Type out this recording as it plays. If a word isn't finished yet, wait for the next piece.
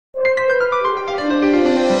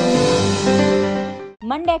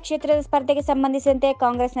ಮಂಡ್ಯ ಕ್ಷೇತ್ರದ ಸ್ಪರ್ಧೆಗೆ ಸಂಬಂಧಿಸಿದಂತೆ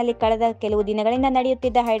ಕಾಂಗ್ರೆಸ್ನಲ್ಲಿ ಕಳೆದ ಕೆಲವು ದಿನಗಳಿಂದ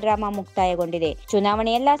ನಡೆಯುತ್ತಿದ್ದ ಹೈಡ್ರಾಮಾ ಮುಕ್ತಾಯಗೊಂಡಿದೆ.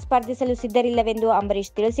 ಚುನಾವಣೆಯೆಲ್ಲ ಸ್ಪರ್ಧಿಸಲು ಸಿದ್ಧರಿಲ್ಲವೆಂದು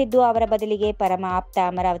ಅಂಬರೀಶ್ ತಿಳಿಸಿದ್ದು, ಅವರ ಬದಲಿಗೆ ಪರಮ ಆಪ್ತ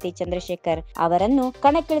ಅಮರಾವತಿ ಚಂದ್ರಶೇಖರ್ ಅವರನ್ನು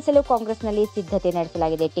ಕಣಕ್ಕಿಳಿಸಲು ಕಾಂಗ್ರೆಸ್ನಲ್ಲಿ ಸಿದ್ಧತೆ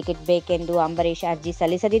ನಡೆಸಲಾಗಿದೆ. ಟಿಕೆಟ್ ಬೇಕೆಂದು ಅಂಬರೀಶ್ ಅರ್ಜಿ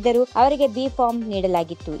ಸಲ್ಲಿಸದಿದ್ದರೂ ಅವರಿಗೆ ಬಿ ಫಾರ್ಮ್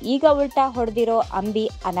ನೀಡಲಾಗಿತ್ತು. ಈಗ ಉಲ್ಟಾ ಹೊಡೆದಿರೋ ಅಂಬಿ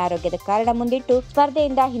ಅನಾರೋಗ್ಯದ ಕಾರಣ ಮುಂದಿಟ್ಟು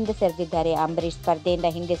ಸ್ಪರ್ಧೆಯಿಂದ ಹಿಂದೆ ಸರಿದಿದ್ದಾರೆ. ಅಂಬರೀಶ್ ಸ್ಪರ್ಧೆಯಿಂದ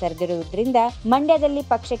ಹಿಂದೆ ಸರಿದಿರುವುದರಿಂದ ಮಂಡ್ಯದಲ್ಲಿ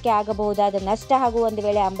ಪಕ್ಷಕ್ಕೆ ಆಗಬಹುದಾದ ನಷ್ಟ ಹಾಗೂ ಒಂದು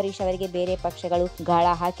ವೇಳೆ ಅಂಬರೀಶ್ ಅವರಿಗೆ ಬೇರೆ ಪಕ್ಷಗಳು ಗಾಳ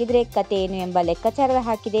ಹಾಕಿದ್ರೆ ಕತೆ ಏನು ಎಂಬ ಲೆಕ್ಕಾಚಾರ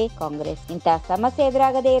ಹಾಕಿದೆ ಕಾಂಗ್ರೆಸ್. ಇಂತಹ ಸಮಸ್ಯೆ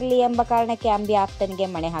ಎದುರಾಗದೇ ಇರಲಿ ಎಂಬ ಕಾರಣಕ್ಕೆ ಅಂಬಿ ಆಪ್ತನಿಗೆ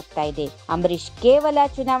ಮಣೆ ಹಾಕ್ತಾ ಇದೆ. ಅಂಬರೀಶ್ ಕೇವಲ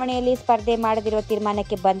ಚುನಾವಣೆಯಲ್ಲಿ ಸ್ಪರ್ಧೆ ಮಾಡದಿರುವ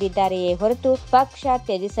ತೀರ್ಮಾನಕ್ಕೆ ಬಂದಿದ್ದಾರೆಯೇ ಹೊರತು ಪಕ್ಷ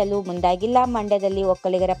ತ್ಯಜಿಸಲು ಮುಂದಾಗಿಲ್ಲ. ಮಂಡ್ಯದಲ್ಲಿ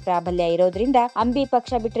ಒಕ್ಕಲಿಗರ ಪ್ರಾಬಲ್ಯ ಇರೋದ್ರಿಂದ ಅಂಬಿ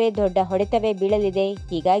ಪಕ್ಷ ಬಿಟ್ಟರೆ ದೊಡ್ಡ ಹೊಡೆತವೇ ಬೀಳಲಿದೆ.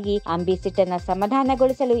 ಹೀಗಾಗಿ ಅಂಬಿ ಸಿಟ್ಟನ್ನ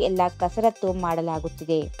ಸಮಾಧಾನಗೊಳಿಸಲು ಎಲ್ಲಾ ಕಸರತ್ತು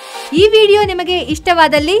ಮಾಡಲಾಗುತ್ತಿದೆ. ಈ ವಿಡಿಯೋ ನಿಮಗೆ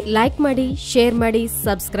ಇಷ್ಟವಾದಲ್ಲಿ ಲೈಕ್ ಮಾಡಿ, ಶೇರ್ ಮಾಡಿ,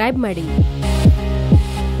 ಸಬ್ಸ್ಕ್ರೈಬ್ ಮಾಡಿ.